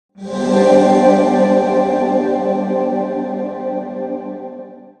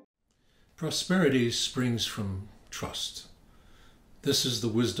Prosperity springs from trust. This is the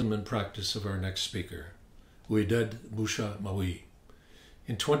wisdom and practice of our next speaker, Ouided Bouchamaoui.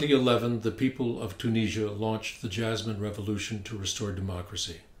 In 2011, the people of Tunisia launched the Jasmine Revolution to restore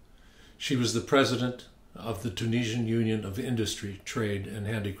democracy. She was the president of the Tunisian Union of Industry, Trade and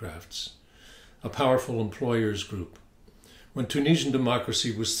Handicrafts, a powerful employers group. When Tunisian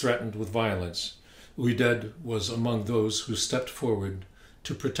democracy was threatened with violence, Ouided was among those who stepped forward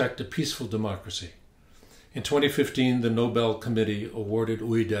to protect a peaceful democracy. In 2015, the Nobel Committee awarded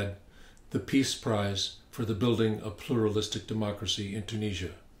Ouided the Peace Prize for the building of pluralistic democracy in Tunisia.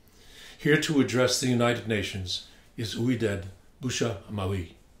 Here to address the United Nations is Ouided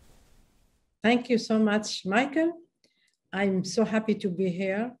Bouchamaoui. Thank you so much, Michael. I'm so happy to be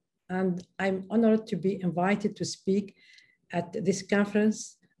here, and I'm honored to be invited to speak at this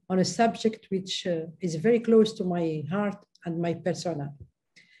conference on a subject which is very close to my heart and my persona.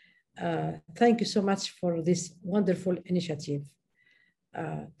 Thank you so much for this wonderful initiative.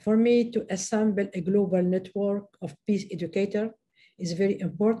 For me, to assemble a global network of peace educators is very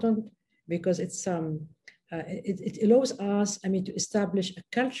important because it allows us, to establish a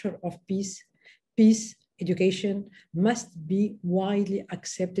culture of peace. Peace education must be widely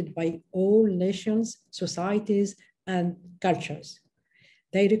accepted by all nations, societies, and cultures.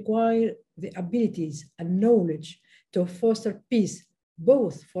 They require the abilities and knowledge to foster peace,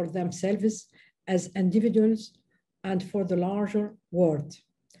 both for themselves as individuals and for the larger world.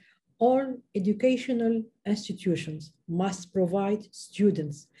 All educational institutions must provide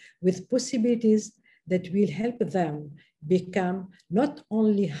students with possibilities that will help them become not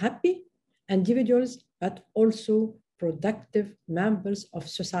only happy individuals, but also productive members of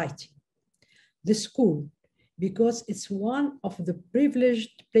society. The school, because it's one of the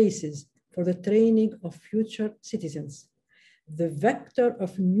privileged places for the training of future citizens, the vector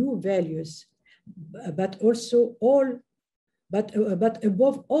of new values, but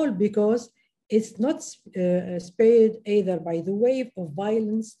above all, because it's not spared either by the wave of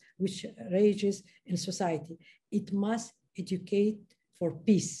violence which rages in society. It must educate for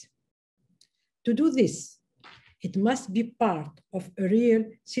peace. To do this, it must be part of a real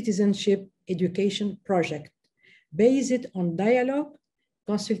citizenship education project based on dialogue,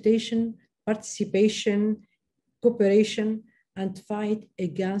 consultation, participation, cooperation, and fight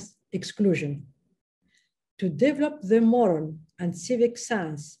against exclusion. To develop the moral and civic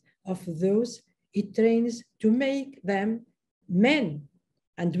sense of those, it trains to make them men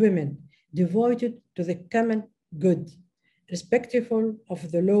and women devoted to the common good, respectful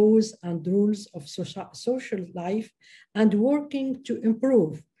of the laws and rules of social life, and working to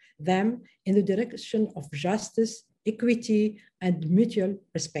improve them in the direction of justice, equity, and mutual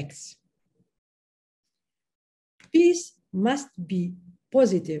respects. Peace must be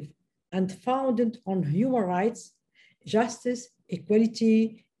positive and founded on human rights, justice,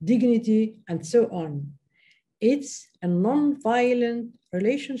 equality, dignity, and so on. It's a non-violent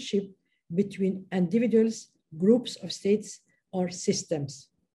relationship between individuals, groups of states, or systems.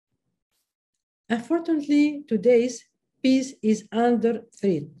 Unfortunately, today's peace is under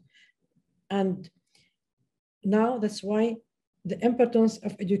threat. And now that's why the importance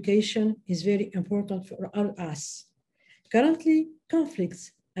of education is very important for all us. Currently,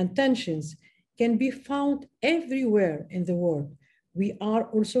 conflicts and tensions can be found everywhere in the world. We are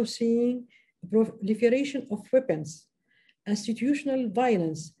also seeing proliferation of weapons, institutional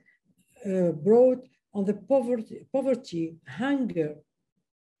violence brought on the poverty, hunger.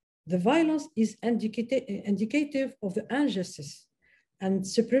 The violence is indicative of the injustice and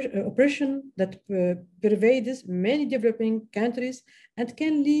oppression that pervades many developing countries and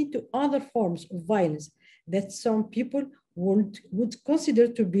can lead to other forms of violence that some people would consider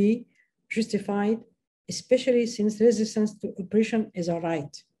to be justified, especially since resistance to oppression is a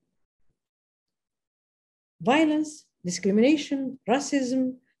right. Violence, discrimination,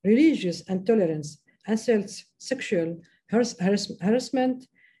 racism, religious intolerance, assaults, sexual harassment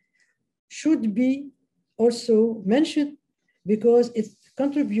should be also mentioned because it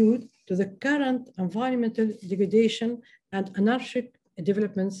contributes to the current environmental degradation and anarchic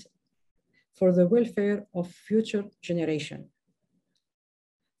developments for the welfare of future generations.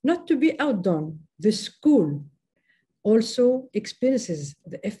 Not to be outdone, the school also experiences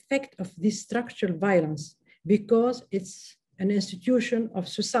the effect of this structural violence because it's an institution of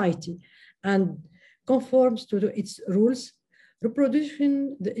society and conforms to its rules,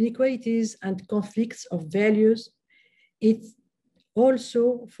 reproducing the inequalities and conflicts of values. It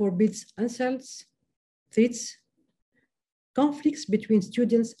also forbids insults, threats, conflicts between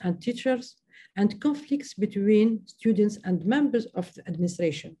students and teachers, and conflicts between students and members of the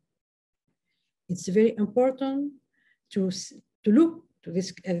administration. It's very important to look to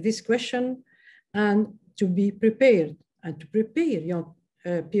this question and to be prepared and to prepare young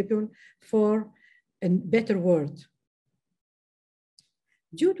people for a better world.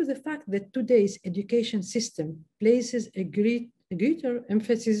 Due to the fact that today's education system places a greater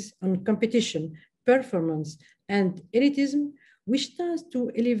emphasis on competition, performance, and elitism, which tends to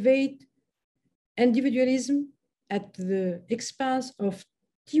elevate individualism at the expense of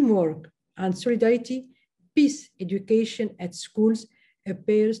teamwork and solidarity, peace education at schools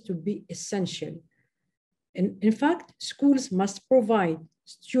appears to be essential. In fact, schools must provide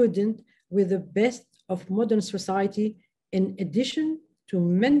students with the best of modern society in addition to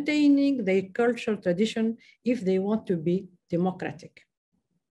maintaining their cultural tradition if they want to be democratic.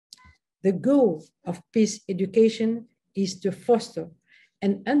 The goal of peace education is to foster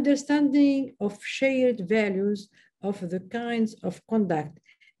an understanding of shared values of the kinds of conduct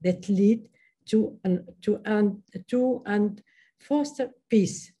that lead to and foster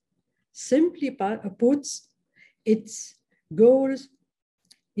peace. Simply put, its goals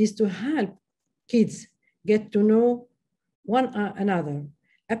is to help kids get to know one another,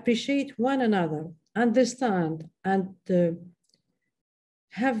 appreciate one another, understand and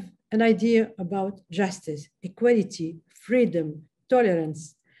have an idea about justice, equality, freedom,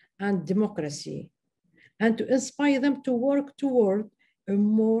 tolerance, and democracy, and to inspire them to work toward a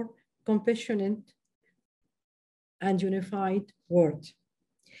more compassionate and unified world.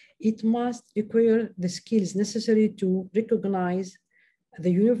 It must acquire the skills necessary to recognize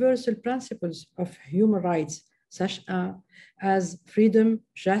the universal principles of human rights, such as freedom,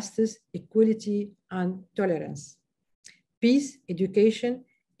 justice, equality, and tolerance. Peace education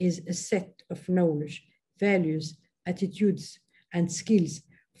is a set of knowledge, values, attitudes, and skills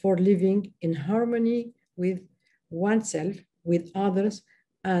for living in harmony with oneself, with others,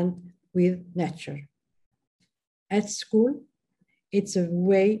 and with nature. At school, it's a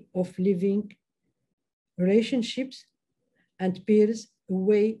way of living relationships and peers, a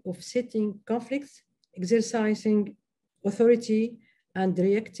way of setting conflicts, exercising authority, and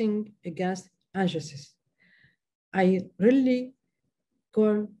reacting against injustice. I really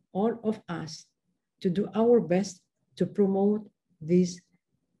call all of us to do our best to promote this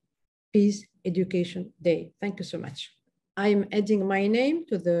Peace Education Day. Thank you so much. I am adding my name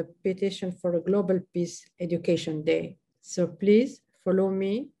to the petition for a Global Peace Education Day. So please follow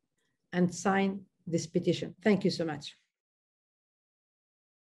me and sign this petition. Thank you so much.